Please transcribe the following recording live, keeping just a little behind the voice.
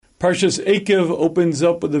Parshas Ekev opens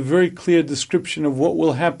up with a very clear description of what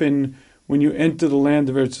will happen when you enter the land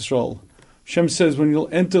of Eretz Yisrael. Hashem says when you'll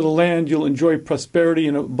enter the land, you'll enjoy prosperity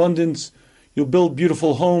and abundance, you'll build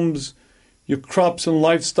beautiful homes, your crops and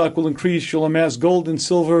livestock will increase, you'll amass gold and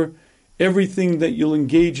silver, everything that you'll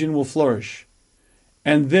engage in will flourish.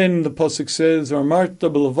 And then the Pasuk says,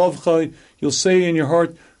 Armarta b'levavcha, you'll say in your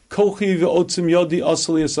heart, Kochi ve'otzim yodi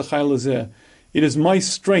asali esachai lazeh. It is my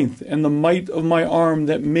strength and the might of my arm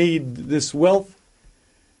that made this wealth.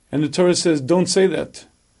 And the Torah says, don't say that.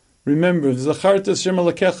 Remember,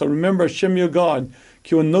 remember Hashem your God.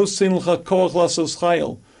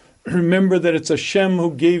 Remember that it's Hashem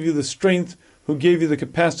who gave you the strength, who gave you the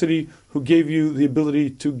capacity, who gave you the ability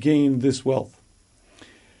to gain this wealth.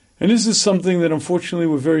 And this is something that unfortunately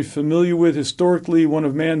we're very familiar with. Historically, one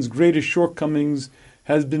of man's greatest shortcomings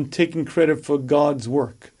has been taking credit for God's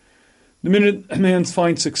work. The minute a man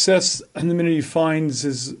finds success, and the minute he finds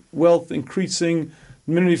his wealth increasing,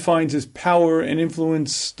 the minute he finds his power and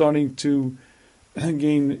influence starting to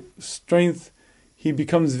gain strength, he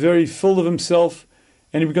becomes very full of himself,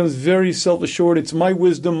 and he becomes very self-assured. It's my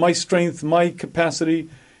wisdom, my strength, my capacity.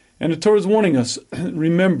 And the Torah is warning us,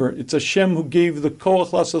 remember, it's Hashem who gave the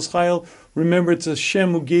koach lasas chayil. Remember, it's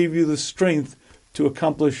Hashem who gave you the strength to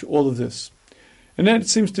accomplish all of this. And that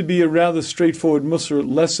seems to be a rather straightforward Musar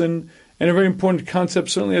lesson, and a very important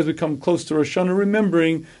concept, certainly as we come close to Rosh Hashanah,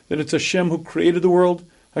 remembering that it's Hashem who created the world,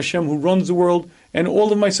 Hashem who runs the world, and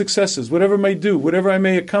all of my successes, whatever I may do, whatever I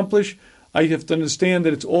may accomplish, I have to understand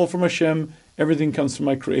that it's all from Hashem, everything comes from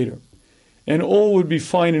my Creator. And all would be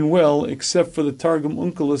fine and well, except for the Targum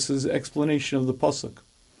Onkelos' explanation of the Pasuk.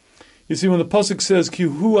 You see, when the Pasuk says, Ki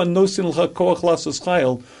hu anosin l'cha koach lasas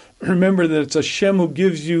chayil, remember that it's Hashem who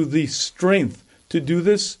gives you the strength to do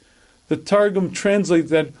this. The Targum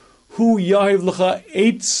translates that, Hu yahiv l'cha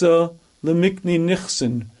eitza lemikni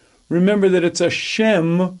nichsin. Remember that it's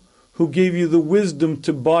Hashem who gave you the wisdom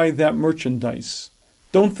to buy that merchandise.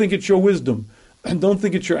 Don't think it's your wisdom. And don't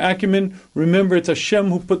think it's your acumen. Remember it's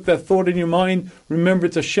Hashem who put that thought in your mind. Remember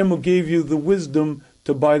it's Hashem who gave you the wisdom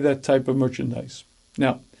to buy that type of merchandise.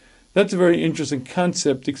 Now, that's a very interesting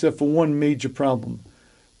concept, except for one major problem.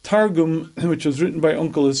 Targum, which was written by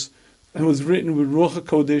Onkelos, was written with Ruach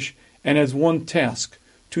HaKodesh and has one task,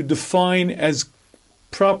 to define as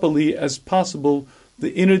properly as possible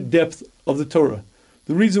the inner depth of the Torah.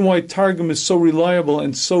 The reason why Targum is so reliable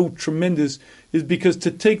and so tremendous is because to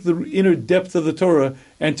take the inner depth of the Torah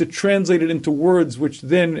and to translate it into words which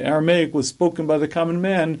then Aramaic was spoken by the common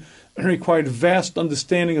man required vast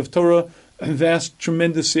understanding of Torah, vast,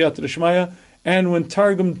 tremendous siyata d'shmaya, and when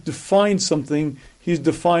Targum defines something, he's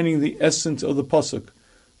defining the essence of the Pasuk.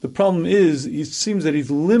 The problem is, it seems that he's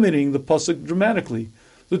limiting the Pasuk dramatically.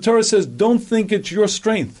 The Torah says, don't think it's your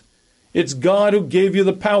strength. It's God who gave you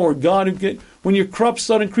the power. God who when your crops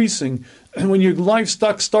start increasing, and when your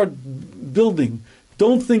livestock start building,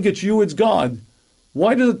 don't think it's you, it's God.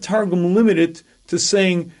 Why does the Targum limit it to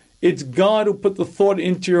saying it's God who put the thought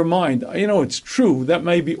into your mind? You know, it's true. That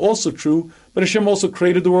may be also true, but Hashem also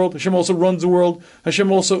created the world. Hashem also runs the world. Hashem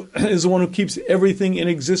also is the one who keeps everything in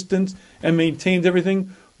existence and maintains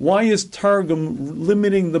everything. Why is Targum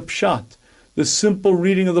limiting the pshat? The simple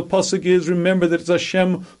reading of the Pasuk is, remember that it's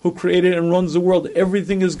Hashem who created and runs the world.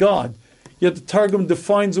 Everything is God. Yet the Targum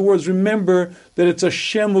defines the words, remember that it's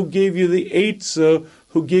Hashem who gave you the eitzah,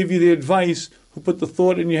 who gave you the advice, who put the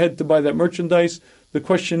thought in your head to buy that merchandise. The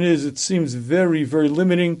question is, it seems very, very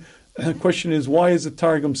limiting. The question is, why is the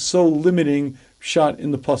Targum so limiting pshat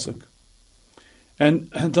in the Pasuk?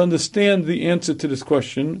 And to understand the answer to this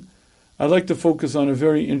question, I'd like to focus on a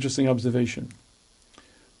very interesting observation.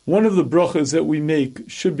 One of the brachas that we make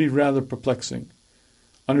should be rather perplexing.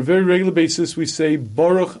 On a very regular basis, we say,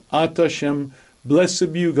 Baruch Hashem,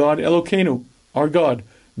 blessed be you God, Elokeinu, our God,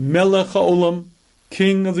 Melech HaOlam,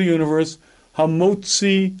 King of the universe,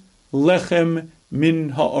 Hamotzi Lechem Min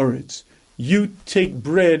Ha'aretz. You take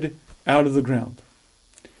bread out of the ground.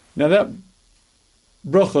 Now that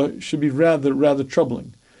bracha should be rather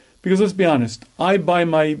troubling. Because let's be honest, I buy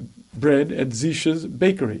my bread at Zisha's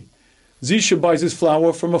bakery. Zisha buys his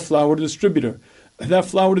flour from a flour distributor. That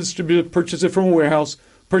flour distributor purchases it from a warehouse,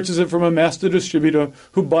 purchases it from a master distributor,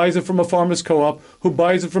 who buys it from a farmer's co-op, who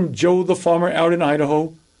buys it from Joe the farmer out in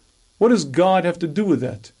Idaho. What does God have to do with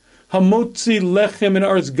that? Hamotzi lechem in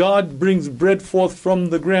ours, God brings bread forth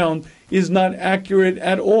from the ground, is not accurate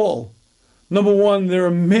at all. Number one, there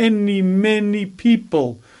are many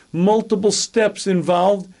people, multiple steps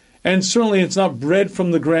involved, and certainly it's not bread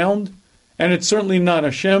from the ground, and it's certainly not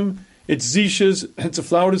Hashem. It's Zisha's, it's a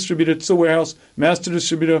flour distributor, it's a warehouse, master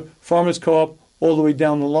distributor, farmer's co-op, all the way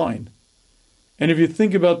down the line. And if you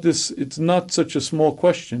think about this, it's not such a small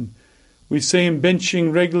question. We say in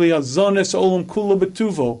benching regularly, Hazones olam kula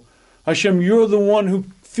betuvo. Hashem, you're the one who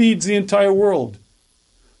feeds the entire world.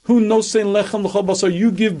 Who nosein lechem l'chol basar? You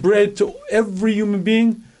give bread to every human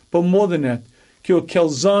being, but more than that. Ki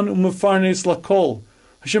kelzan u'mefarnes lakol.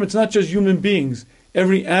 Hashem, it's not just human beings.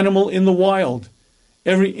 Every animal in the wild,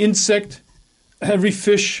 every insect, every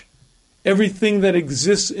fish, everything that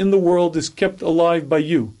exists in the world is kept alive by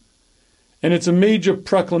you. And it's a major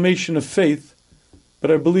proclamation of faith, but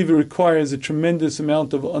I believe it requires a tremendous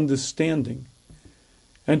amount of understanding.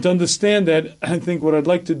 And to understand that, I think what I'd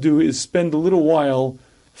like to do is spend a little while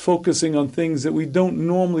focusing on things that we don't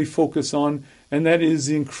normally focus on, and that is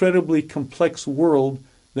the incredibly complex world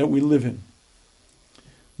that we live in.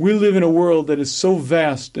 We live in a world that is so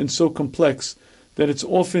vast and so complex that it's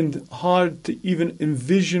often hard to even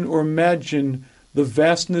envision or imagine the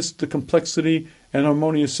vastness, the complexity, and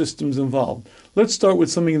harmonious systems involved. Let's start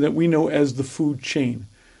with something that we know as the food chain.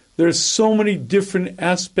 There are so many different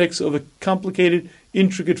aspects of a complicated,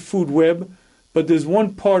 intricate food web, but there's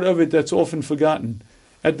one part of it that's often forgotten.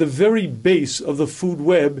 At the very base of the food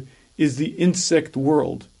web is the insect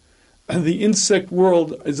world. The insect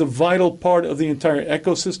world is a vital part of the entire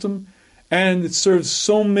ecosystem, and it serves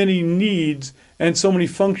so many needs and so many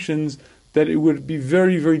functions that it would be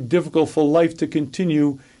very, very difficult for life to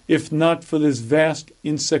continue if not for this vast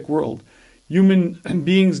insect world. Human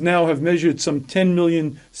beings now have measured some 10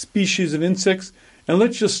 million species of insects, and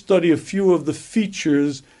let's just study a few of the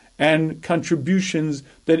features and contributions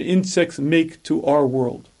that insects make to our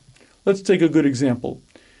world. Let's take a good example.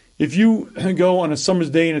 If you go on a summer's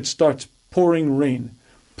day and it starts pouring rain,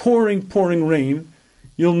 pouring rain,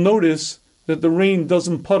 you'll notice that the rain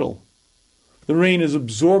doesn't puddle. The rain is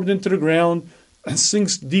absorbed into the ground,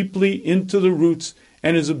 sinks deeply into the roots,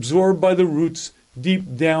 and is absorbed by the roots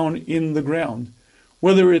deep down in the ground.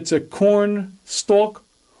 Whether it's a corn stalk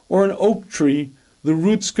or an oak tree, the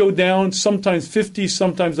roots go down sometimes 50,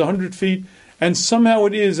 sometimes 100 feet, and somehow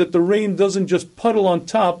it is that the rain doesn't just puddle on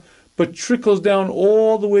top, but trickles down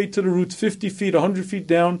all the way to the roots, 50 feet, 100 feet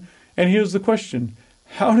down. And here's the question: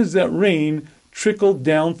 how does that rain trickle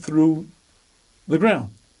down through the ground?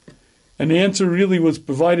 And the answer really was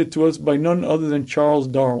provided to us by none other than Charles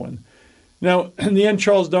Darwin. Now, in the end,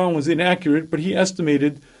 Charles Darwin was inaccurate, but he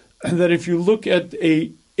estimated that if you look at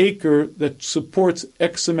an acre that supports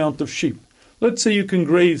X amount of sheep, let's say you can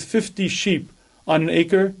graze 50 sheep on an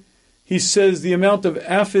acre, he says the amount of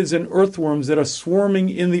aphids and earthworms that are swarming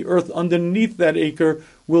in the earth underneath that acre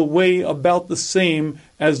will weigh about the same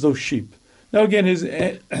as those sheep. Now again, his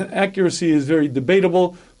accuracy is very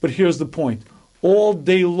debatable, but here's the point. All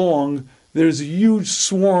day long, there's huge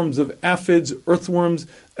swarms of aphids, earthworms,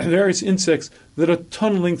 various insects that are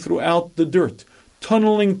tunneling throughout the dirt,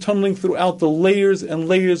 tunneling throughout the layers and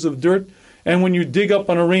layers of dirt. And when you dig up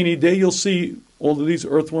on a rainy day, you'll see all of these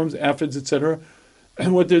earthworms, aphids, etc.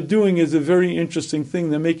 And what they're doing is a very interesting thing.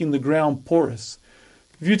 They're making the ground porous.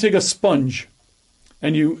 If you take a sponge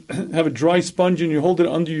and you have a dry sponge and you hold it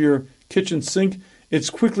under your kitchen sink, it's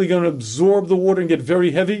quickly going to absorb the water and get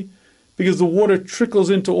very heavy because the water trickles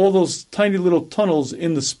into all those tiny little tunnels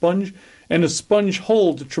in the sponge, and the sponge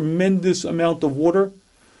holds a tremendous amount of water.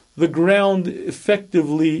 The ground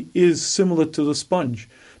effectively is similar to the sponge,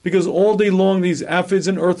 because all day long these aphids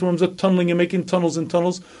and earthworms are tunneling and making tunnels and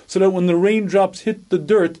tunnels, so that when the raindrops hit the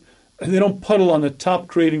dirt, they don't puddle on the top,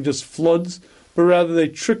 creating just floods, but rather they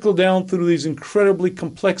trickle down through these incredibly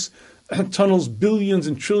complex tunnels, billions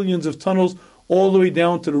and trillions of tunnels, all the way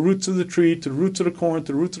down to the roots of the tree, to the roots of the corn,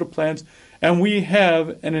 to the roots of the plants. And we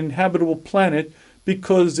have an inhabitable planet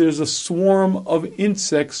because there's a swarm of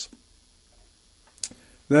insects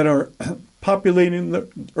that are populating the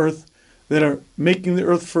earth, that are making the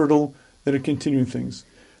earth fertile, that are continuing things.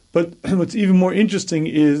 But what's even more interesting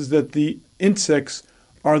is that the insects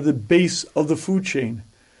are the base of the food chain.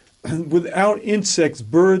 Without insects,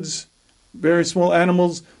 birds, very small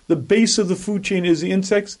animals, the base of the food chain is the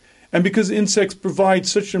insects. And because insects provide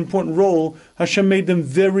such an important role, Hashem made them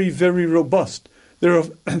very, very robust. There are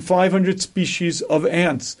 500 species of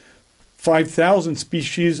ants, 5,000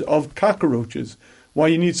 species of cockroaches. Why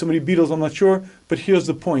you need so many beetles, I'm not sure, but here's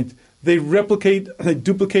the point. They replicate, they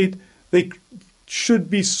duplicate, they should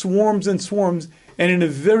be swarms and swarms, and in a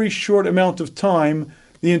very short amount of time,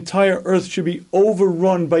 the entire earth should be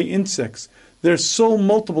overrun by insects. They're so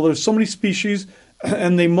multiple, there's so many species,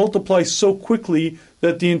 and they multiply so quickly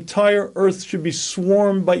that the entire earth should be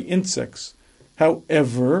swarmed by insects.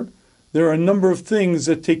 However, there are a number of things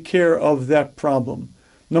that take care of that problem.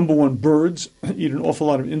 Number one, birds eat an awful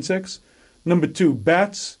lot of insects. Number two,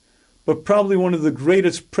 bats. but probably one of the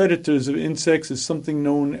greatest predators of insects is something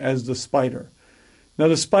known as the spider. Now,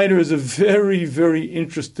 the spider is a very, very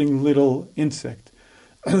interesting little insect.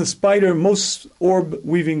 The spider, most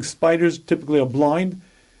orb-weaving spiders typically are blind,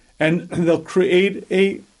 and they'll create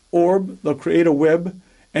a orb, they'll create a web,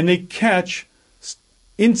 and they catch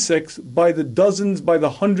insects by the dozens, by the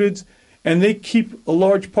hundreds, and they keep a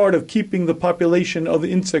large part of keeping the population of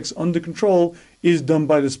insects under control is done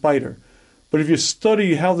by the spider. But if you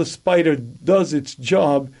study how the spider does its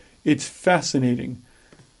job, it's fascinating.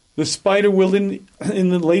 The spider will, in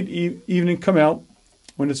the late evening, come out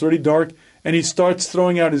when it's already dark, and he starts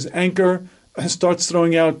throwing out his anchor, starts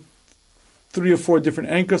throwing out 3 or 4 different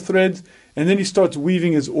anchor threads, and then he starts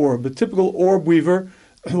weaving his orb. The typical orb weaver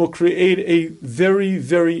will create a very,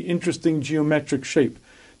 very interesting geometric shape.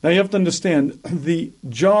 Now you have to understand, the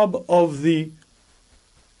job of the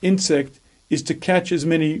insect is to catch as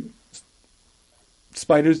many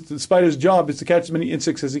spiders. The spider's job is to catch as many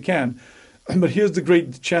insects as he can. But here's the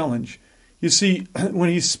great challenge. You see, when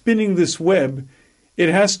he's spinning this web,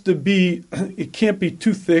 it can't be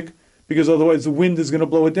too thick, because otherwise the wind is going to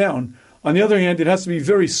blow it down. On the other hand, it has to be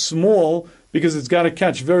very small, because it's got to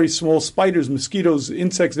catch very small spiders, mosquitoes,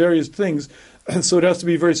 insects, various things. So it has to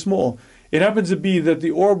be very small. It happens to be that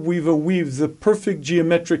the orb weaver weaves the perfect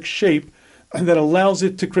geometric shape that allows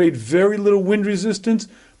it to create very little wind resistance,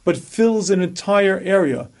 but fills an entire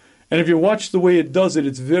area. And if you watch the way it does it,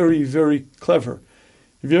 it's very, very clever.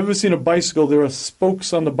 If you've ever seen a bicycle, there are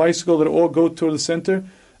spokes on the bicycle that all go toward the center.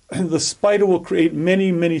 The spider will create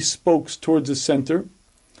many, many spokes towards the center.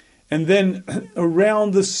 And then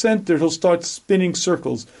around the center, he'll start spinning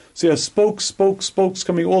circles. So he has spokes, spokes, spokes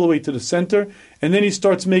coming all the way to the center. And then he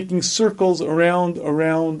starts making circles around.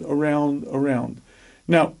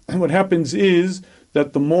 Now, what happens is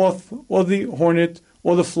that the moth or the hornet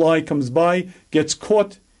or the fly comes by, gets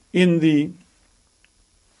caught in the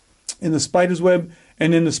spider's web,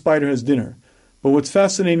 and then the spider has dinner. But what's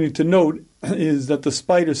fascinating to note is that the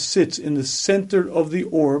spider sits in the center of the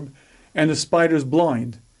orb, and the spider's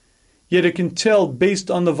blind. Yet it can tell, based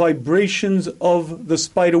on the vibrations of the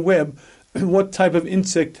spider web, what type of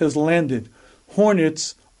insect has landed.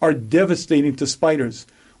 Hornets are devastating to spiders.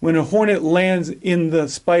 When a hornet lands in the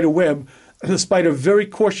spider web, the spider very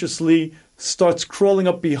cautiously starts crawling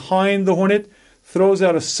up behind the hornet, throws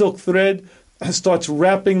out a silk thread, starts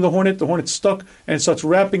wrapping the hornet's stuck, and it starts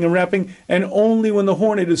wrapping, and only when the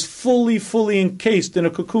hornet is fully encased in a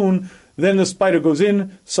cocoon, then the spider goes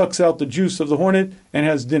in, sucks out the juice of the hornet, and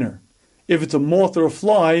has dinner. If it's a moth or a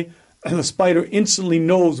fly, the spider instantly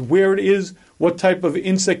knows where it is, what type of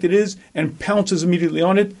insect it is, and pounces immediately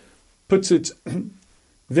on it, puts its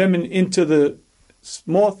venom into the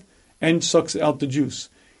moth, and sucks out the juice.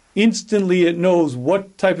 Instantly it knows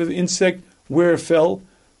what type of insect, where it fell.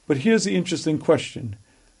 But here's the interesting question.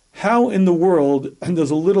 How in the world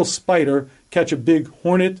does a little spider catch a big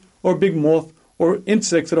hornet or a big moth or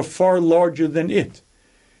insects that are far larger than it?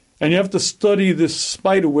 And you have to study this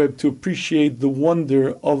spider web to appreciate the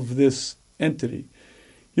wonder of this entity.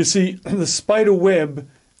 You see, the spider web,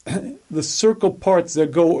 the circle parts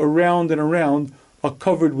that go around and around are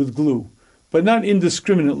covered with glue, but not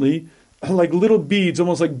indiscriminately. Like little beads,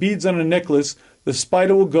 almost like beads on a necklace, the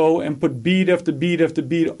spider will go and put bead after bead after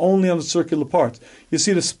bead only on the circular parts. You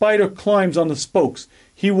see, the spider climbs on the spokes.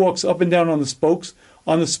 He walks up and down on the spokes.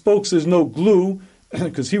 On the spokes, there's no glue,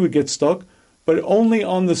 because he would get stuck. But only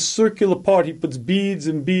on the circular part, he puts beads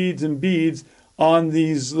and beads and beads on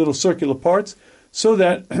these little circular parts, so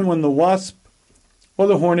that when the wasp or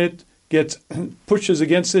the hornet pushes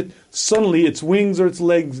against it, suddenly its wings or its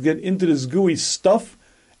legs get into this gooey stuff,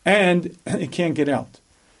 and it can't get out.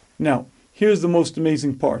 Now, here's the most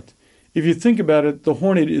amazing part. If you think about it, the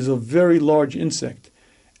hornet is a very large insect.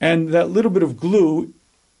 And that little bit of glue,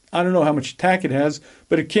 I don't know how much tack it has,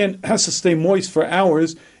 but has to stay moist for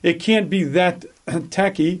hours. It can't be that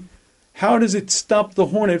tacky. How does it stop the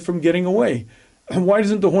hornet from getting away? And why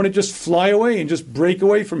doesn't the hornet just fly away and just break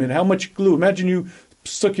away from it? How much glue? Imagine you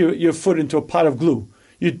stuck your foot into a pot of glue.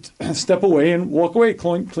 You'd step away and walk away,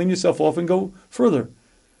 clean yourself off and go further.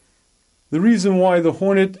 The reason why the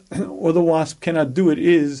hornet or the wasp cannot do it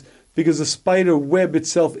is because the spider web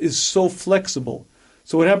itself is so flexible.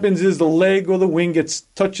 So what happens is the leg or the wing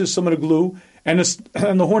touches some of the glue, and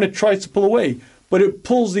the hornet tries to pull away, but it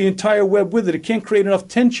pulls the entire web with it. It can't create enough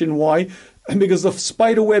tension. Why? Because the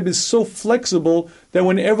spider web is so flexible that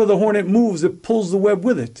whenever the hornet moves, it pulls the web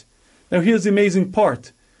with it. Now here's the amazing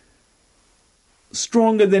part.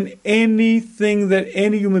 Stronger than anything that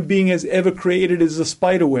any human being has ever created is the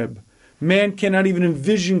spider web. Man cannot even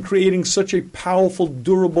envision creating such a powerful,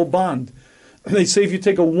 durable bond. They say if you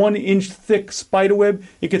take a 1-inch thick spider web,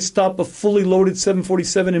 it could stop a fully loaded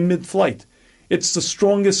 747 in mid-flight. It's the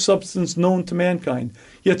strongest substance known to mankind.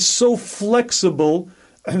 Yet so flexible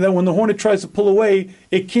that when the hornet tries to pull away,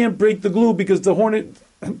 it can't break the glue because the hornet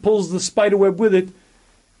pulls the spider web with it.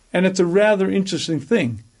 And it's a rather interesting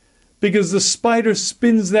thing, because the spider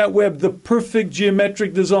spins that web, the perfect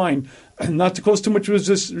geometric design, not to cause too much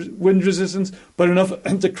wind resistance, but enough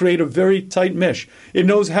to create a very tight mesh. It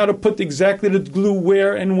knows how to put exactly the glue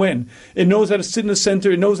where and when. It knows how to sit in the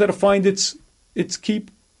center. It knows how to find its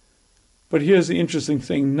keep. But here's the interesting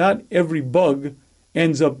thing. Not every bug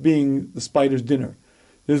ends up being the spider's dinner.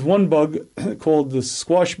 There's one bug called the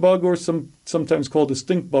squash bug, or sometimes called the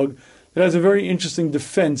stink bug, that has a very interesting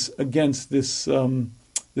defense against this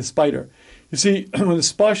spider. You see, when the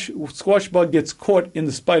squash bug gets caught in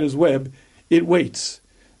the spider's web, it waits.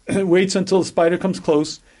 It waits until the spider comes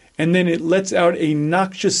close, and then it lets out a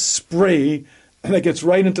noxious spray that gets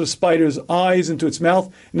right into the spider's eyes, into its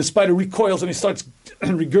mouth, and the spider recoils and he starts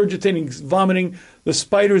regurgitating, vomiting. The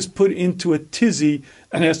spider is put into a tizzy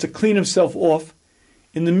and has to clean himself off.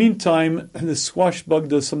 In the meantime, the squash bug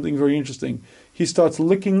does something very interesting. He starts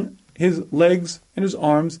licking his legs and his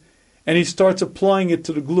arms, and he starts applying it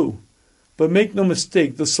to the glue. But make no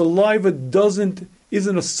mistake, the saliva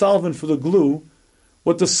isn't a solvent for the glue.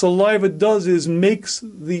 What the saliva does is makes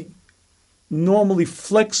the normally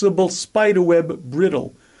flexible spider web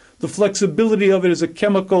brittle. The flexibility of it is a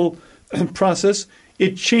chemical process.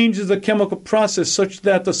 It changes the chemical process such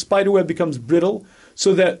that the spider web becomes brittle,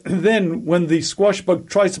 so that then when the squash bug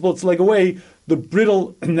tries to pull its leg away, the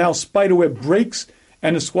brittle now spider web breaks,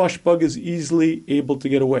 and the squash bug is easily able to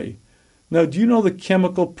get away. Now, do you know the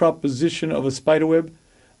chemical proposition of a spider web?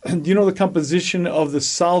 Do you know the composition of the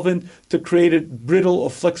solvent to create it brittle or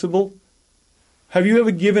flexible? Have you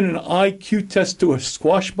ever given an IQ test to a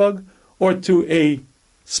squash bug or to a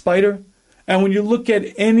spider? And when you look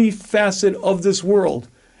at any facet of this world,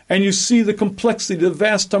 and you see the complexity, the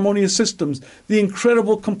vast harmonious systems, the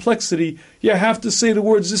incredible complexity, you have to say the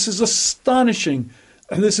words, this is astonishing.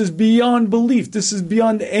 And this is beyond belief. This is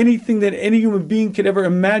beyond anything that any human being could ever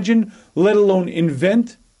imagine, let alone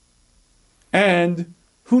invent. And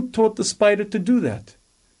who taught the spider to do that?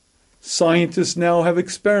 Scientists now have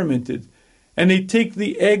experimented. And they take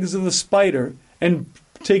the eggs of the spider and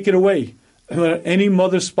take it away. Without any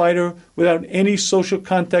mother spider, without any social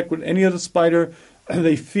contact with any other spider,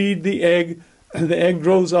 they feed the egg. The egg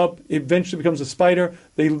grows up, eventually becomes a spider.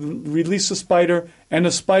 They release the spider, and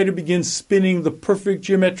the spider begins spinning the perfect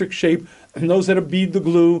geometric shape, knows how to bead the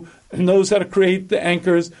glue, knows how to create the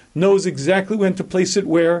anchors, knows exactly when to place it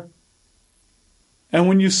where. And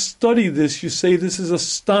when you study this, you say this is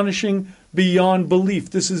astonishing beyond belief.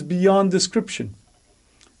 This is beyond description.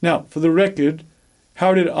 Now, for the record,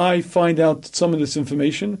 how did I find out some of this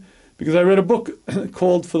information? Because I read a book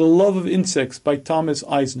called For the Love of Insects by Thomas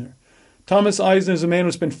Eisner. Thomas Eisner is a man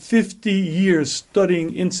who spent 50 years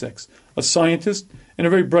studying insects, a scientist and a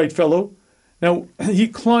very bright fellow. Now, he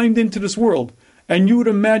climbed into this world, and you would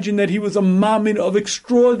imagine that he was a mammon of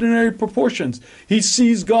extraordinary proportions. He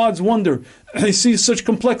sees God's wonder. He sees such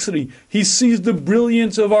complexity. He sees the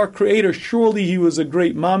brilliance of our Creator. Surely he was a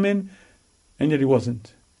great mammon, and yet he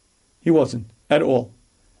wasn't. He wasn't at all.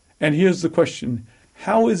 And here's the question.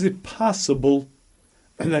 How is it possible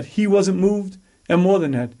that he wasn't moved? And more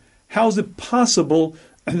than that, how is it possible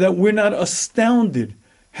that we're not astounded?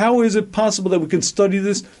 How is it possible that we can study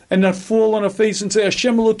this and not fall on our face and say,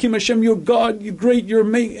 Hashem Elokim, Hashem, you're God, you're great, you're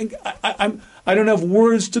amazing. I don't have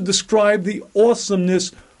words to describe the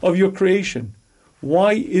awesomeness of your creation.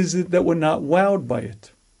 Why is it that we're not wowed by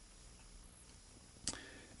it?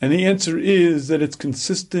 And the answer is that it's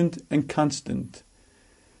consistent and constant.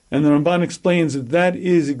 And the Ramban explains that that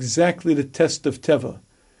is exactly the test of Teva.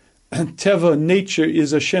 And Teva, nature,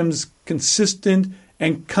 is Hashem's consistent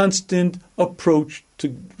and constant approach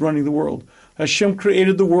to running the world. Hashem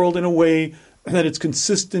created the world in a way that it's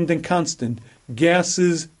consistent and constant.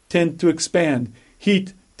 Gases tend to expand.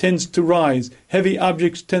 Heat tends to rise. Heavy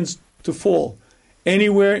objects tend to fall.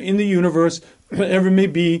 Anywhere in the universe, whatever it may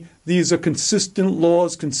be, these are consistent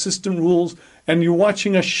laws, consistent rules, and you're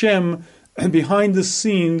watching Hashem behind the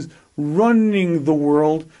scenes running the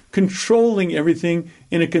world, controlling everything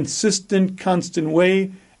in a consistent, constant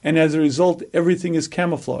way, and as a result, everything is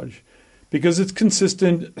camouflage. Because it's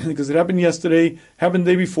consistent, because it happened yesterday, happened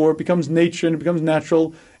the day before, it becomes nature and it becomes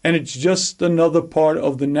natural, and it's just another part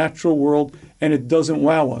of the natural world, and it doesn't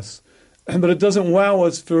wow us. But it doesn't wow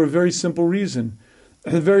us for a very simple reason.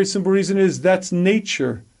 And the very simple reason is that's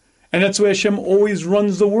nature. And that's why Hashem always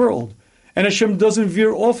runs the world. And Hashem doesn't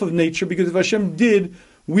veer off of nature, because if Hashem did,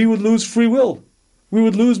 we would lose free will. We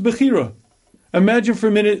would lose bechira. Imagine for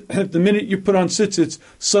a minute, the minute you put on tzitzits,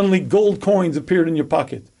 suddenly gold coins appeared in your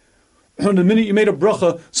pocket. And the minute you made a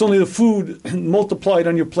bracha, suddenly the food multiplied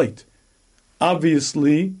on your plate.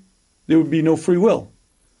 Obviously, there would be no free will.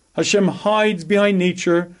 Hashem hides behind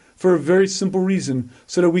nature for a very simple reason,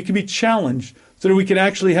 so that we can be challenged, so that we can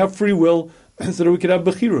actually have free will, so that we can have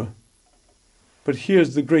bechira. But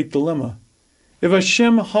here's the great dilemma. If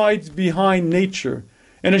Hashem hides behind nature,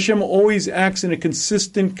 and Hashem always acts in a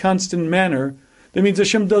consistent, constant manner, that means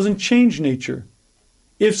Hashem doesn't change nature.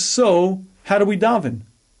 If so, how do we daven?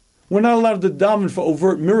 We're not allowed to daven for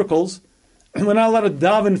overt miracles, and we're not allowed to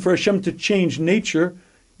daven for Hashem to change nature,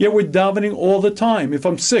 yet we're davening all the time. If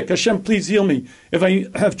I'm sick, Hashem, please heal me. If I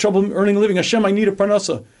have trouble earning a living, Hashem, I need a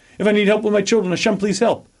parnasa. If I need help with my children, Hashem, please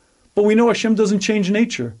help. But we know Hashem doesn't change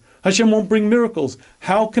nature. Hashem won't bring miracles.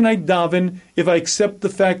 How can I daven if I accept the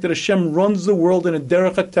fact that Hashem runs the world in a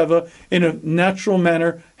derech hateva, in a natural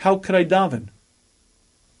manner? How could I daven?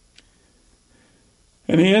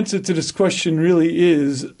 And the answer to this question really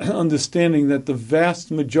is understanding that the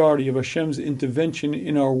vast majority of Hashem's intervention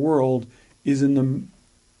in our world is in the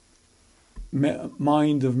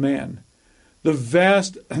mind of man. The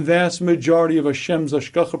vast majority of Hashem's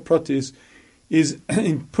hashgacha pratis is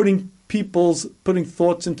in putting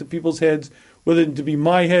thoughts into people's heads, whether it to be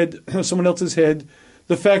my head or someone else's head.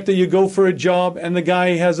 The fact that you go for a job and the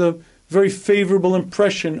guy has a very favorable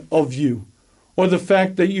impression of you, or the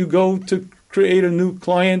fact that you go to create a new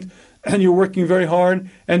client and you're working very hard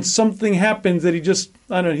and something happens that he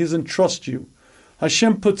doesn't trust you.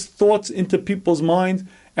 Hashem puts thoughts into people's minds,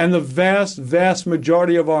 and the vast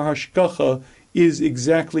majority of our hashgacha is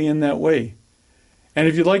exactly in that way. And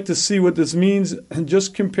if you'd like to see what this means,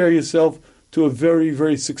 just compare yourself to a very,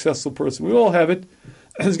 very successful person. We all have it.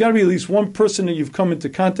 There's got to be at least one person that you've come into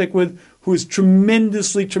contact with who is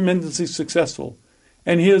tremendously successful.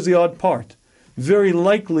 And here's the odd part. Very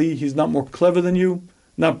likely he's not more clever than you,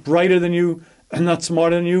 not brighter than you, and not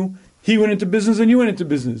smarter than you. He went into business and you went into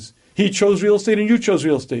business. He chose real estate and you chose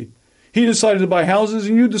real estate. He decided to buy houses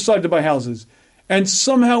and you decided to buy houses. And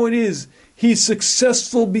somehow it is he's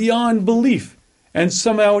successful beyond belief. And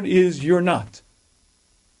somehow it is you're not.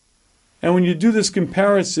 And when you do this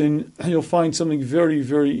comparison, you'll find something very,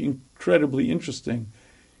 very incredibly interesting.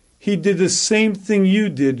 He did the same thing you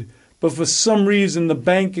did, but for some reason the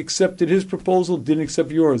bank accepted his proposal, didn't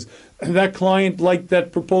accept yours. And that client liked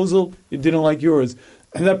that proposal, it didn't like yours.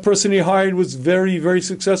 And that person he hired was very, very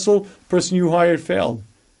successful. The person you hired failed.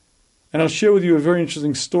 And I'll share with you a very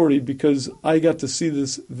interesting story because I got to see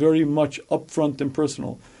this very much upfront and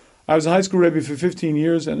personal. I was a high school rgba for 15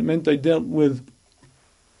 years, and it meant I dealt with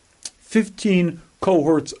 15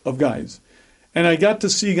 cohorts of guys. And I got to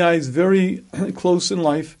see guys very close in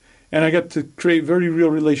life, and I got to create very real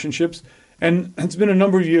relationships. And it's been a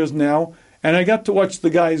number of years now, and I got to watch the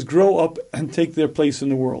guys grow up and take their place in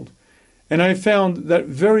the world. And I found that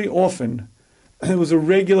very often there was a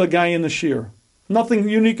regular guy in the shiur. Nothing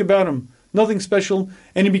unique about him, nothing special,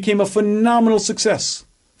 and he became a phenomenal success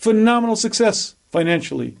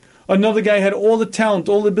financially. Another guy had all the talent,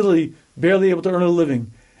 all the ability, barely able to earn a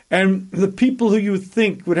living. And the people who you would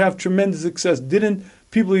think would have tremendous success didn't.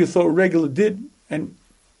 People you thought regular did, and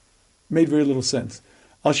made very little sense.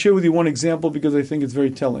 I'll share with you one example because I think it's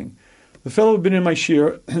very telling. The fellow who had been in my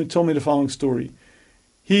shiur told me the following story.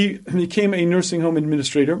 He became a nursing home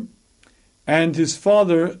administrator, and his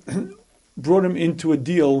father brought him into a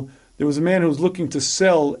deal. There was a man who was looking to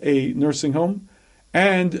sell a nursing home,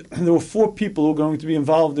 and there were 4 people who were going to be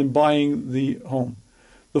involved in buying the home.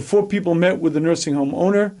 The 4 people met with the nursing home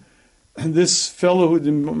owner, and this fellow who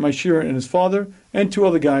did my shiur and his father, and 2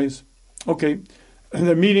 other guys. Okay, and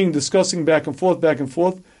they're meeting, discussing back and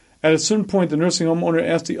forth. At a certain point, the nursing home owner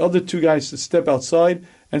asked the other 2 guys to step outside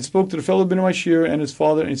and spoke to the fellow who had been in my shiur and his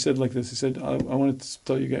father, and he said like this. He said, I wanted to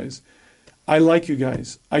tell you guys, I like you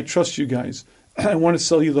guys. I trust you guys. I want to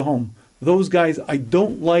sell you the home. Those guys I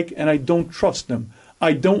don't like and I don't trust them.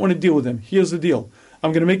 I don't want to deal with them. Here's the deal.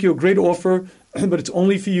 I'm going to make you a great offer, but it's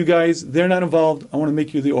only for you guys. They're not involved. I want to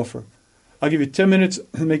make you the offer. I'll give you 10 minutes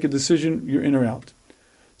and make a decision. You're in or out.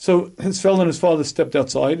 So his fellow and his father stepped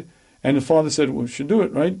outside, and the father said, well, we should do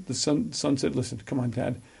it, right? The son said, listen, come on,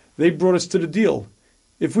 Dad. They brought us to the deal.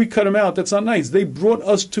 If we cut them out, that's not nice. They brought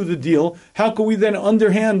us to the deal. How can we then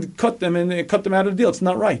underhand cut them and cut them out of the deal? It's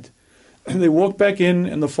not right. And they walked back in,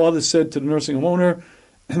 and the father said to the nursing home owner,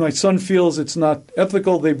 my son feels it's not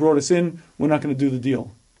ethical. They brought us in. We're not going to do the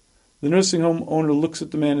deal. The nursing home owner looks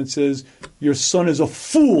at the man and says, your son is a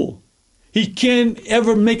fool. He can't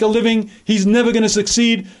ever make a living. He's never going to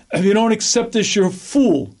succeed. If you don't accept this, you're a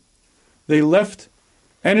fool. They left,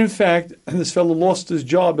 And in fact, this fellow lost his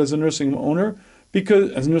job as a nursing home owner,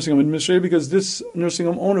 as a nursing home administrator, because this nursing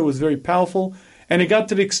home owner was very powerful, and it got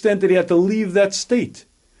to the extent that he had to leave that state.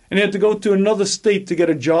 And he had to go to another state to get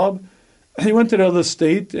a job. He went to the other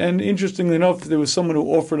state, and interestingly enough, there was someone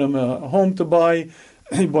who offered him a home to buy.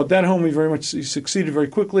 He bought that home. He succeeded very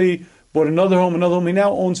quickly. Bought another home. He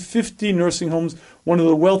now owns 50 nursing homes, one of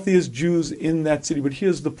the wealthiest Jews in that city. But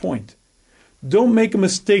here's the point. Don't make a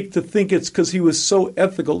mistake to think it's because he was so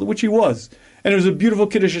ethical, which he was. And it was a beautiful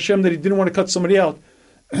Kiddush Hashem that he didn't want to cut somebody out.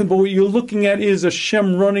 But what you're looking at is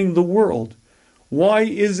Hashem running the world. Why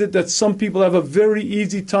is it that some people have a very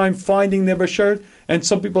easy time finding their bashert and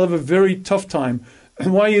some people have a very tough time?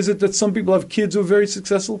 And why is it that some people have kids who are very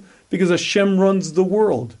successful? Because Hashem runs the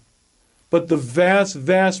world. But the vast,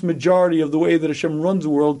 vast majority of the way that Hashem runs the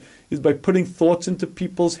world is by putting thoughts into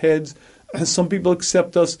people's heads. Some people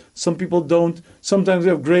accept us, some people don't. Sometimes we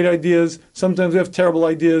have great ideas, sometimes we have terrible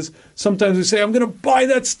ideas. Sometimes we say, I'm going to buy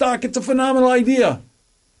that stock, it's a phenomenal idea.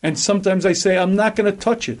 And sometimes I say, I'm not going to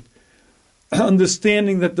touch it.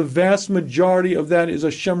 Understanding that the vast majority of that is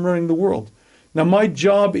Hashem running the world. Now my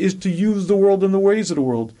job is to use the world in the ways of the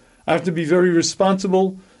world. I have to be very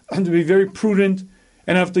responsible, I have to be very prudent,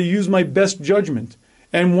 and I have to use my best judgment.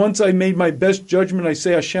 And once I made my best judgment, I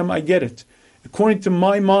say, Hashem, I get it. According to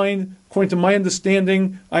my mind, according to my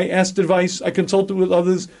understanding, I asked advice, I consulted with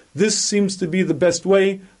others. This seems to be the best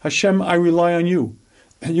way. Hashem, I rely on you.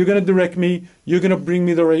 You're going to direct me. You're going to bring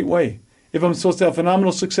me the right way. If I'm supposed to have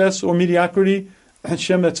phenomenal success or mediocrity,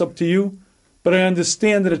 Hashem, that's up to you. But I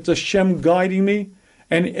understand that it's Hashem guiding me,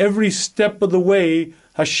 and every step of the way,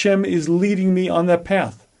 Hashem is leading me on that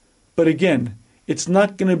path. But again, it's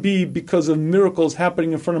not going to be because of miracles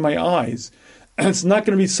happening in front of my eyes. It's not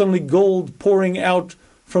going to be suddenly gold pouring out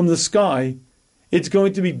from the sky. It's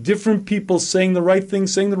going to be different people saying the right thing,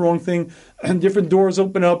 saying the wrong thing, and different doors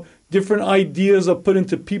open up, different ideas are put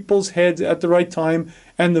into people's heads at the right time,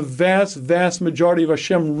 and the vast, vast majority of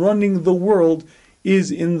Hashem running the world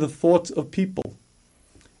is in the thoughts of people.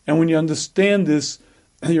 And when you understand this,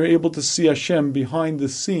 you're able to see Hashem behind the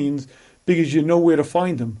scenes because you know where to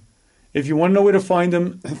find Him. If you want to know where to find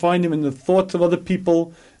Him in the thoughts of other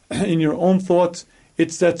people, in your own thoughts.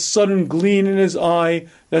 It's that sudden gleam in His eye,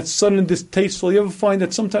 that sudden distasteful. You ever find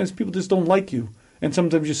that sometimes people just don't like you, and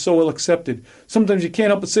sometimes you're so well accepted. Sometimes you can't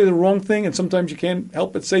help but say the wrong thing, and sometimes you can't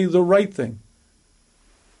help but say the right thing.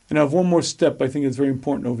 And I have one more step I think is very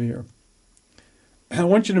important over here. I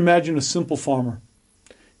want you to imagine a simple farmer.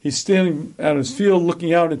 He's standing out in his field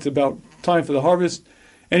looking out. It's about time for the harvest.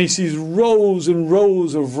 And he sees rows and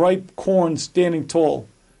rows of ripe corn standing tall,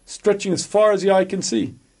 stretching as far as the eye can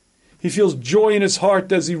see. He feels joy in his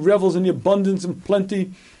heart as he revels in the abundance and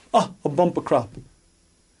plenty. A bumper crop.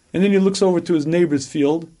 And then he looks over to his neighbor's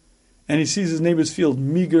field, and he sees his neighbor's field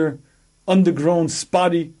meager, undergrown,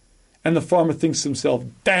 spotty, and the farmer thinks to himself,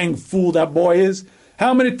 dang fool that boy is.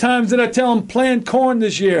 How many times did I tell him plant corn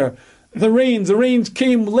this year? The rains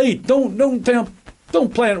came late. Don't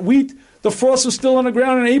plant wheat. The frost was still on the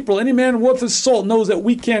ground in April. Any man worth his salt knows that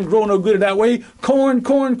we can't grow no good that way. Corn,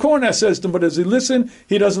 I says to him. But as he listens,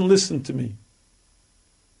 he doesn't listen to me.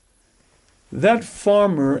 That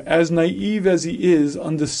farmer, as naive as he is,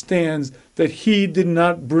 understands that he did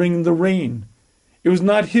not bring the rain. It was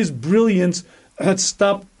not his brilliance that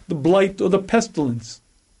stopped the blight or the pestilence.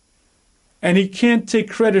 And he can't take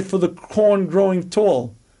credit for the corn growing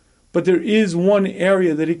tall. But there is one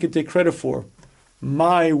area that he can take credit for.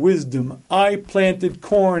 My wisdom. I planted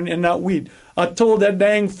corn and not wheat. I told that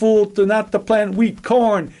dang fool not to plant wheat,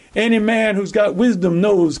 corn. Any man who's got wisdom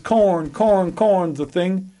knows corn's the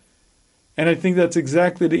thing. And I think that's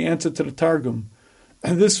exactly the answer to the Targum.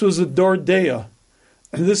 And this was a Dordeya.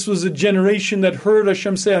 And this was a generation that heard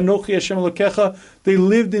Hashem say, Anochi Hashem Elokecha. They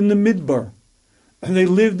lived in the Midbar. And they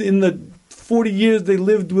lived in the 40 years they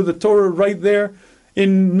lived with the Torah right there.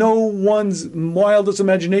 In no one's wildest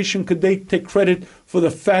imagination could they take credit for the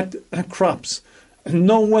fat crops.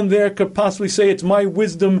 No one there could possibly say it's my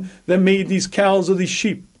wisdom that made these cows or these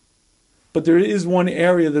sheep. But there is one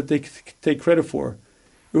area that they take credit for.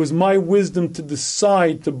 It was my wisdom to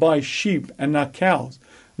decide to buy sheep and not cows.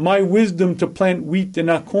 My wisdom to plant wheat and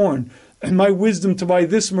not corn. And my wisdom to buy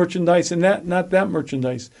this merchandise and not that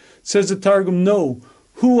merchandise. Says the Targum, no.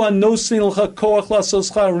 Remember,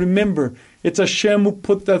 it's Hashem who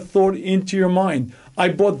put that thought into your mind. I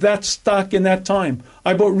bought that stock in that time.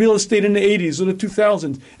 I bought real estate in the 80s or the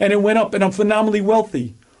 2000s, and it went up, and I'm phenomenally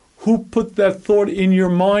wealthy. Who put that thought in your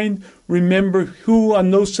mind? Remember, of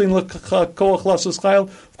course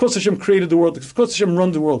Hashem created the world. Of course Hashem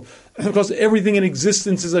runs the world. Of course everything in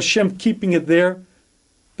existence is Hashem keeping it there.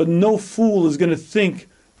 But no fool is going to think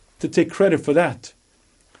to take credit for that.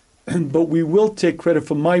 But we will take credit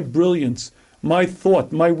for my brilliance, my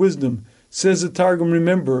thought, my wisdom. Says the Targum,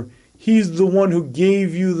 remember, He's the one who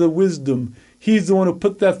gave you the wisdom. He's the one who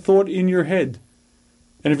put that thought in your head.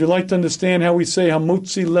 And if you'd like to understand how we say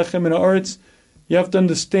Hamotzi Lechem in Haaretz, you have to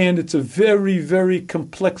understand it's a very, very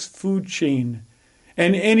complex food chain.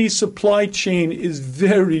 And any supply chain is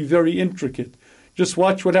very, very intricate. Just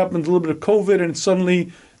watch what happens, a little bit of COVID, and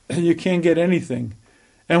suddenly you can't get anything.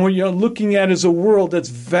 And what you're looking at is a world that's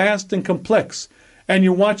vast and complex. And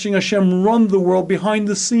you're watching Hashem run the world behind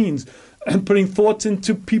the scenes and putting thoughts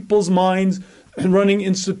into people's minds and running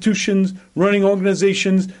institutions, running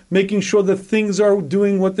organizations, making sure that things are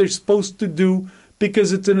doing what they're supposed to do,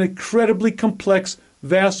 because it's an incredibly complex,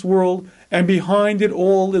 vast world. And behind it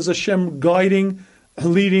all is Hashem guiding,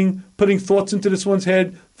 leading, putting thoughts into this one's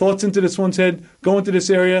head, thoughts into this one's head, go into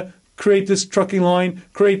this area, create this trucking line,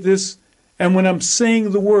 create this. And when I'm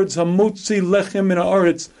saying the words, Hamotzi Lechem min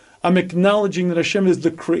haaretz, I'm acknowledging that Hashem is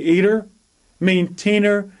the creator,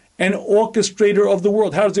 maintainer, and orchestrator of the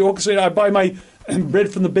world. How does he orchestrate? I buy my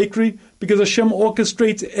bread from the bakery because Hashem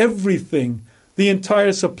orchestrates everything. The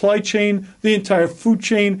entire supply chain, the entire food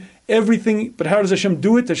chain, everything. But how does Hashem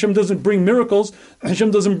do it? Hashem doesn't bring miracles.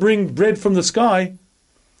 Hashem doesn't bring bread from the sky.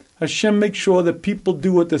 Hashem makes sure that people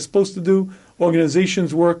do what they're supposed to do.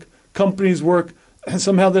 Organizations work, companies work, and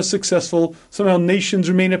somehow they're successful. Somehow nations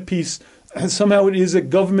remain at peace. And somehow it is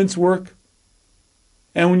that governments work.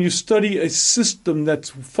 And when you study a system that's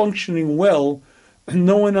functioning well,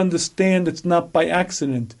 no one understands it's not by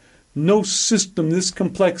accident. No system this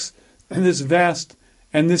complex and this vast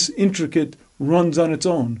and this intricate runs on its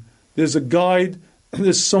own. There's a guide,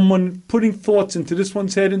 there's someone putting thoughts into this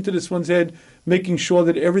one's head, making sure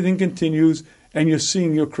that everything continues, and you're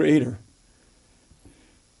seeing your creator.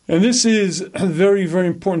 And this is a very, very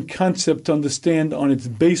important concept to understand on its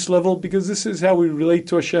base level, because this is how we relate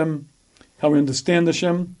to Hashem, how we understand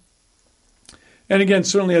Hashem. And again,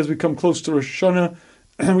 certainly as we come close to Rosh Hashanah,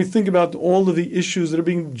 and we think about all of the issues that are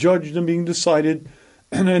being judged and being decided,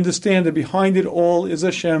 and I understand that behind it all is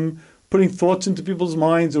Hashem putting thoughts into people's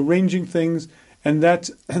minds, arranging things, and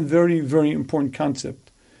that's a very, very important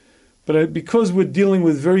concept. But because we're dealing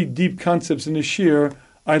with very deep concepts in this year,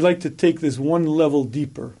 I'd like to take this one level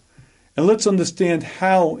deeper. And let's understand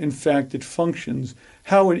how, in fact, it functions,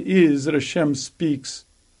 how it is that Hashem speaks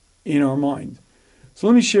in our mind. So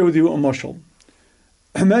let me share with you a mashal.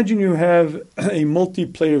 Imagine you have a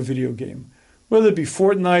multiplayer video game, whether it be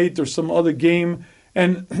Fortnite or some other game,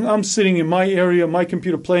 and I'm sitting in my area, my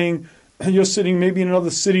computer playing, and you're sitting maybe in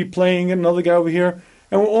another city playing, and another guy over here,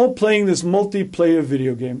 and we're all playing this multiplayer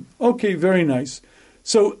video game. Okay, very nice.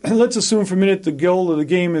 So let's assume for a minute the goal of the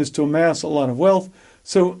game is to amass a lot of wealth.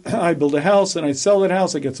 So I build a house and I sell that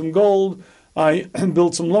house, I get some gold, I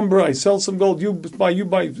build some lumber, I sell some gold, you buy,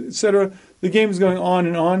 etc. The game is going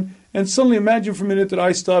on, and suddenly imagine for a minute that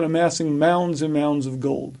I start amassing mounds and mounds of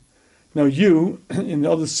gold. Now you, in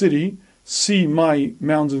the other city, see my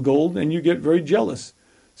mounds of gold and you get very jealous.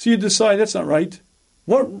 So you decide that's not right.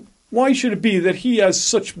 Why should it be that he has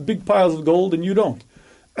such big piles of gold and you don't?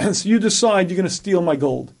 So you decide you're going to steal my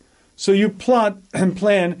gold. So you plot and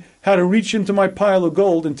plan how to reach into my pile of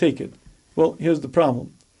gold and take it. Well, here's the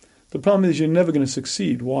problem. The problem is you're never going to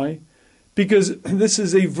succeed. Why? Because this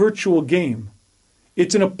is a virtual game.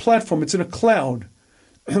 It's in a platform. It's in a cloud.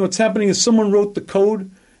 And what's happening is someone wrote the code.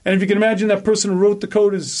 And if you can imagine, that person who wrote the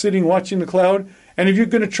code is sitting watching the cloud. And if you're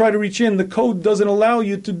going to try to reach in, the code doesn't allow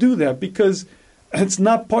you to do that because it's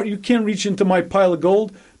not part. You can't reach into my pile of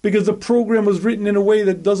gold because the program was written in a way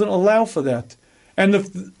that doesn't allow for that. And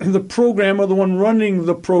the programmer, the one running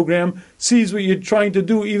the program, sees what you're trying to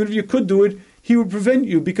do. Even if you could do it, he would prevent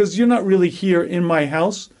you because you're not really here in my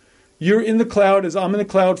house. You're in the cloud as I'm in the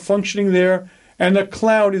cloud functioning there. And the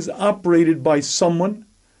cloud is operated by someone.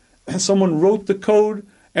 Someone wrote the code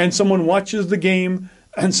and someone watches the game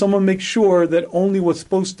and someone makes sure that only what's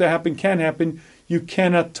supposed to happen can happen. You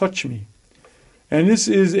cannot touch me. And this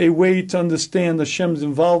is a way to understand Hashem's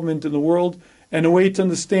involvement in the world and a way to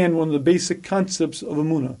understand one of the basic concepts of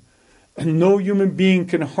Emunah. No human being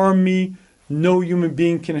can harm me. No human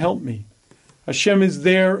being can help me. Hashem is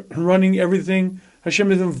there running everything. Hashem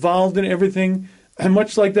is involved in everything. And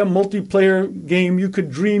much like that multiplayer game, you could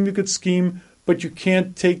dream, you could scheme, but you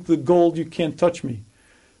can't take the gold, you can't touch me.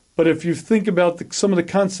 But if you think about some of the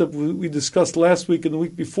concepts we discussed last week and the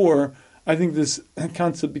week before, I think this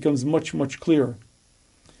concept becomes much, much clearer.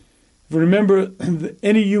 Remember,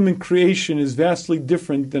 any human creation is vastly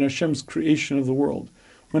different than Hashem's creation of the world.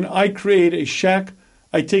 When I create a shack,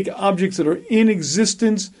 I take objects that are in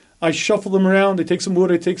existence, I shuffle them around, I take some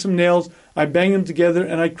wood, I take some nails, I banged them together,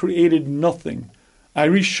 and I created nothing. I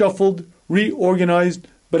reshuffled, reorganized,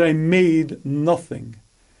 but I made nothing.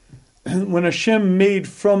 When Hashem made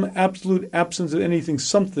from absolute absence of anything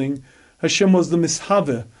something, Hashem was the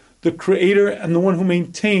mishave, the creator and the one who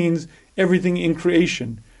maintains everything in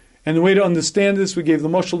creation. And the way to understand this, we gave the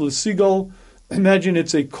mashal of the seagull. Imagine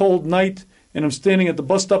it's a cold night, and I'm standing at the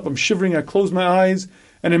bus stop, I'm shivering, I close my eyes,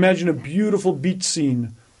 and imagine a beautiful beach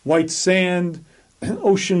scene. White sand,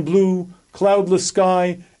 ocean blue, cloudless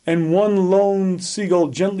sky, and one lone seagull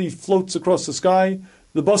gently floats across the sky.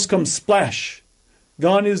 The bus comes splash.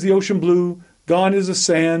 Gone is the ocean blue, gone is the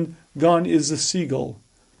sand, gone is the seagull.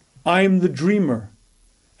 I'm the dreamer.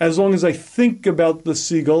 As long as I think about the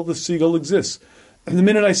seagull exists. And the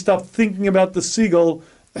minute I stop thinking about the seagull,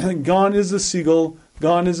 gone is the seagull,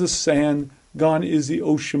 gone is the sand, gone is the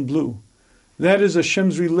ocean blue. That is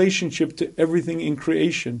Hashem's relationship to everything in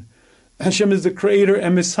creation. Hashem is the creator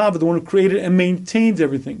and Mishava, the one who created and maintains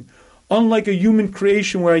everything. Unlike a human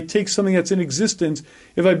creation where I take something that's in existence,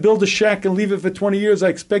 if I build a shack and leave it for 20 years, I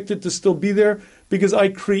expect it to still be there because I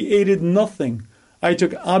created nothing. I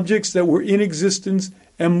took objects that were in existence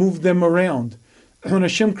and moved them around. When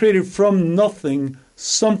Hashem created from nothing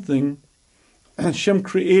something, Hashem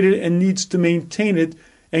created and needs to maintain it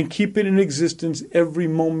and keep it in existence every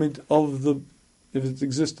moment of its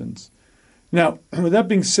existence. Now, with that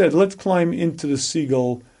being said, let's climb into the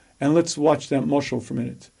seagull and let's watch that mashal for a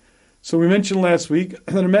minute. So we mentioned last week,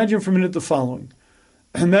 and imagine for a minute the following.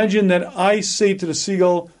 Imagine that I say to the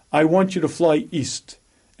seagull, I want you to fly east.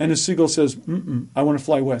 And the seagull says, I want to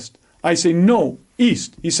fly west. I say, no,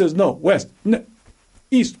 east. He says, no, west. No.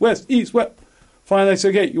 East, west. Finally, I say,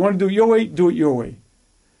 okay, you want to do it your way? Do it your way.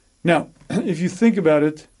 Now, if you think about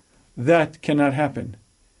it, that cannot happen.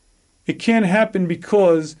 It can't happen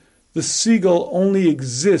because the seagull only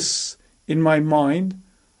exists in my mind.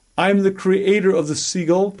 I'm the creator of the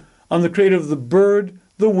seagull. I'm the creator of the bird,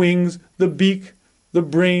 the wings, the beak, the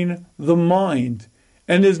brain, the mind.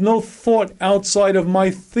 And there's no thought outside of my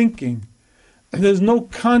thinking. And there's no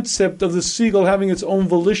concept of the seagull having its own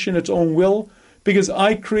volition, its own will, because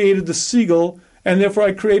I created the seagull, and therefore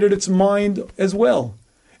I created its mind as well.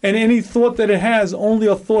 And any thought that it has only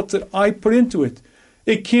are thoughts that I put into it.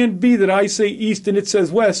 It can't be that I say east and it says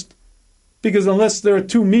west, because unless there are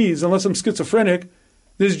two me's, unless I'm schizophrenic,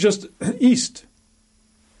 there's just east.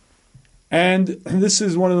 And this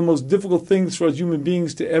is one of the most difficult things for us human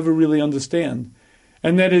beings to ever really understand.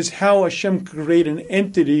 And that is how Hashem created an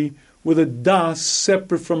entity with a das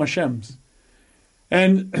separate from Hashem's.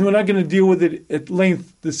 And we're not going to deal with it at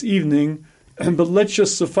length this evening, but let's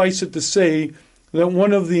just suffice it to say that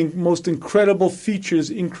one of the most incredible features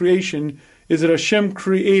in creation is that Hashem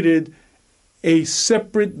created a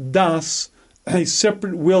separate das, a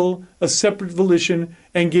separate will, a separate volition,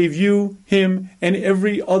 and gave you, him, and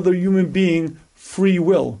every other human being free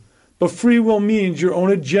will. But free will means your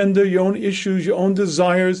own agenda, your own issues, your own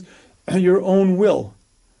desires, your own will.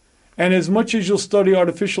 And as much as you'll study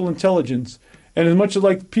artificial intelligence, and as much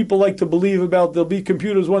as people like to believe about there'll be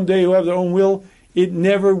computers one day who have their own will, it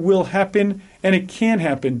never will happen, and it can't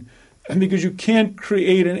happen. Because you can't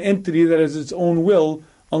create an entity that has its own will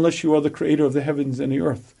unless you are the creator of the heavens and the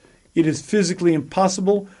earth. It is physically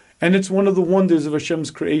impossible, and it's one of the wonders of Hashem's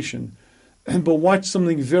creation. But watch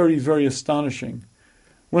something very, very astonishing.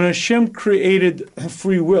 When Hashem created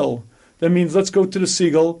free will, that means let's go to the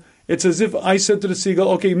seagull. It's as if I said to the seagull,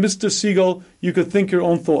 okay, Mr. Seagull, you could think your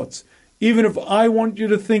own thoughts. Even if I want you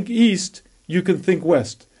to think east, you can think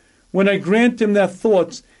west. When I grant him that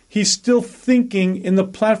thoughts, he's still thinking in the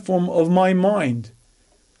platform of my mind.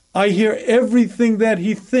 I hear everything that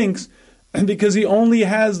he thinks because he only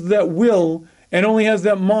has that will and only has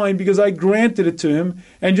that mind because I granted it to him.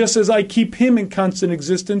 And just as I keep him in constant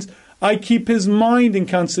existence, I keep his mind in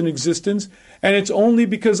constant existence. And it's only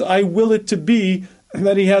because I will it to be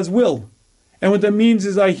that he has will. And what that means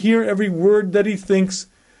is I hear every word that he thinks.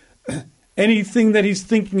 Anything that he's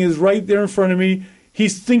thinking is right there in front of me.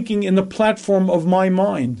 He's thinking in the platform of my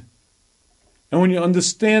mind. And when you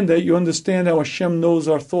understand that, you understand how Hashem knows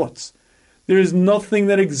our thoughts. There is nothing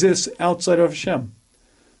that exists outside of Hashem.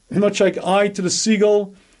 Much like I to the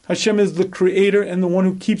seagull, Hashem is the creator and the one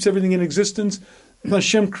who keeps everything in existence.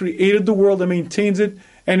 Hashem created the world and maintains it,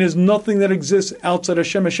 and there's nothing that exists outside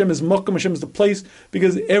Hashem. Hashem is Makom, Hashem is the place,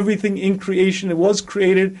 because everything in creation was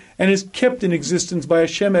created and is kept in existence by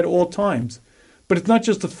Hashem at all times. But it's not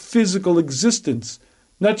just a physical existence,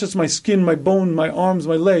 not just my skin, my bone, my arms,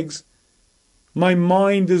 my legs. My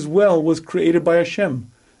mind as well was created by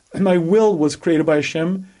Hashem. And my will was created by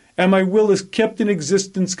Hashem. And my will is kept in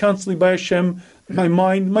existence constantly by Hashem. My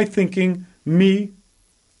mind, my thinking, me.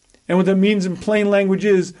 And what that means in plain language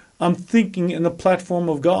is, I'm thinking in the platform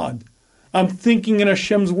of God. I'm thinking in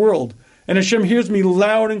Hashem's world. And Hashem hears me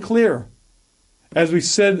loud and clear. As we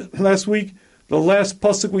said last week, the last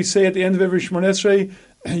pasuk we say at the end of every Shemona Esrei,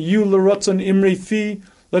 you l'rotzon imrei fi,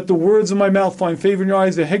 let the words of my mouth find favor in your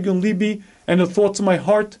eyes, the hegun libi, and the thoughts of my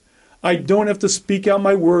heart. I don't have to speak out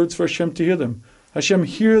my words for Hashem to hear them. Hashem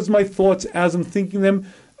hears my thoughts as I'm thinking them,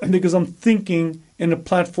 because I'm thinking in the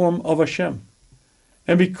platform of Hashem.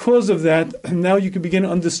 And because of that, now you can begin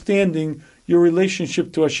understanding your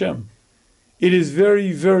relationship to Hashem. It is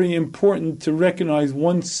very, very important to recognize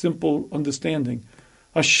one simple understanding.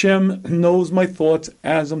 Hashem knows my thoughts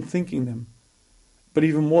as I'm thinking them. But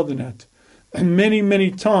even more than that, many, many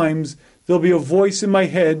times there'll be a voice in my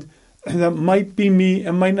head that might be me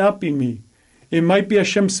and might not be me. It might be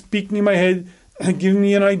Hashem speaking in my head, giving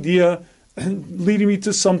me an idea, leading me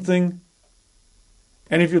to something.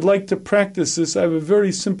 And if you'd like to practice this, I have a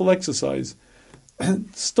very simple exercise.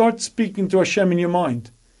 Start speaking to Hashem in your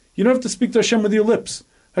mind. You don't have to speak to Hashem with your lips.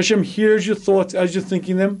 Hashem hears your thoughts as you're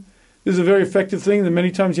thinking them. This is a very effective thing that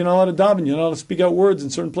many times you're not allowed to daven, you're not allowed to speak out words in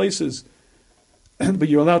certain places. But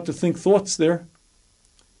you're allowed to think thoughts there.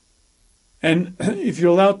 And if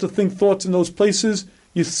you're allowed to think thoughts in those places,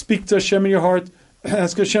 you speak to Hashem in your heart,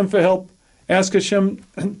 ask Hashem for help, ask Hashem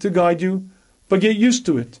to guide you, but get used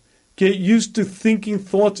to it. Get used to thinking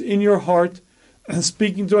thoughts in your heart and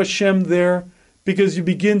speaking to Hashem there, because you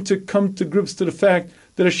begin to come to grips to the fact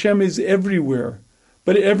that Hashem is everywhere.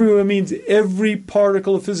 But everywhere means every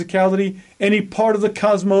particle of physicality, any part of the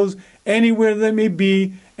cosmos, anywhere that may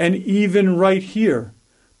be, and even right here.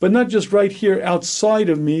 But not just right here outside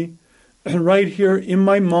of me, right here in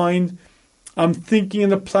my mind. I'm thinking in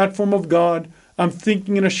the platform of God. I'm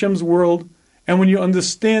thinking in Hashem's world. And when you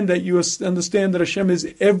understand that, you understand that Hashem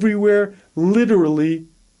is everywhere, literally,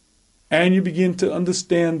 and you begin to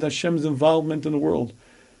understand Hashem's involvement in the world.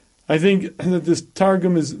 I think that this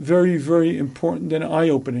Targum is very, very important and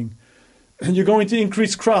eye-opening. And you're going to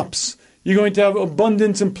increase crops. You're going to have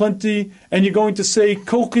abundance and plenty, and you're going to say,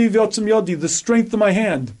 Kochi v'otzim yodi, the strength of my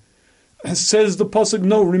hand. Says the pasuk,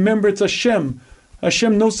 no, remember it's Hashem.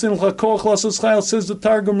 Hashem nosin l'chakoch l'asas chayil, says the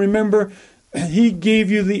Targum, remember, He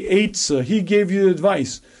gave you the eitzah, He gave you the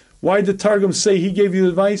advice. Why did the Targum say He gave you the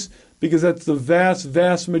advice? Because that's the vast,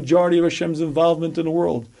 vast majority of Hashem's involvement in the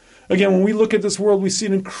world. Again, when we look at this world, we see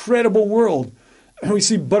an incredible world. We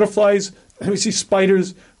see butterflies, we see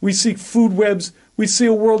spiders, we see food webs, we see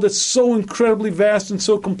a world that's so incredibly vast and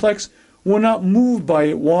so complex. We're not moved by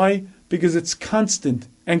it. Why? Because it's constant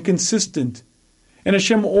and consistent. And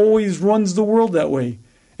Hashem always runs the world that way.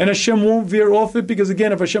 And Hashem won't veer off it, because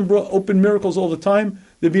again, if Hashem brought open miracles all the time,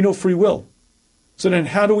 there'd be no free will. So then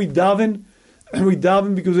how do we daven? And we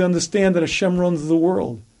daven because we understand that Hashem runs the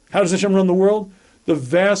world. How does Hashem run the world? The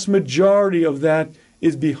vast majority of that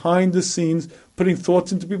is behind the scenes, putting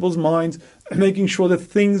thoughts into people's minds, and making sure that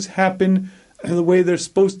things happen the way they're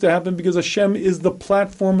supposed to happen, because Hashem is the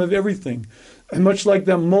platform of everything. And much like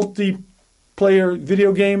that multiplayer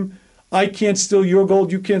video game, I can't steal your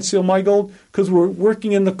gold, you can't steal my gold, because we're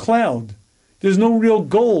working in the cloud. There's no real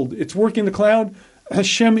gold. It's working in the cloud.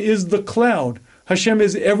 Hashem is the cloud. Hashem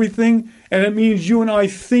is everything, and it means you and I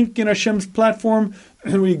think in Hashem's platform,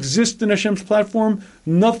 and we exist in Hashem's platform.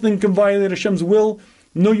 Nothing can violate Hashem's will.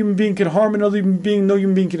 No human being can harm another human being. No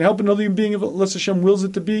human being can help another human being unless Hashem wills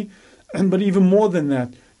it to be. But even more than that,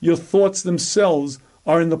 your thoughts themselves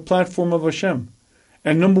are in the platform of Hashem.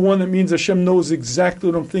 And number one, that means Hashem knows exactly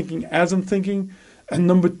what I'm thinking as I'm thinking. And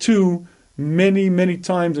number two, many, many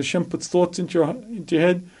times Hashem puts thoughts into your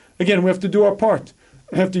head. Again, we have to do our part.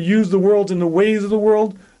 We have to use the world in the ways of the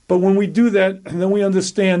world. But when we do that, then we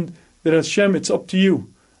understand that Hashem, it's up to you.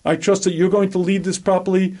 I trust that you're going to lead this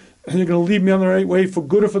properly, and you're going to lead me on the right way, for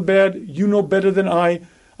good or for bad. You know better than I.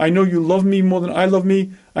 I know you love me more than I love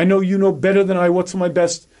me. I know you know better than I what's for my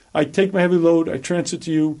best. I take my heavy load, I transfer it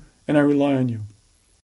to you, and I rely on you.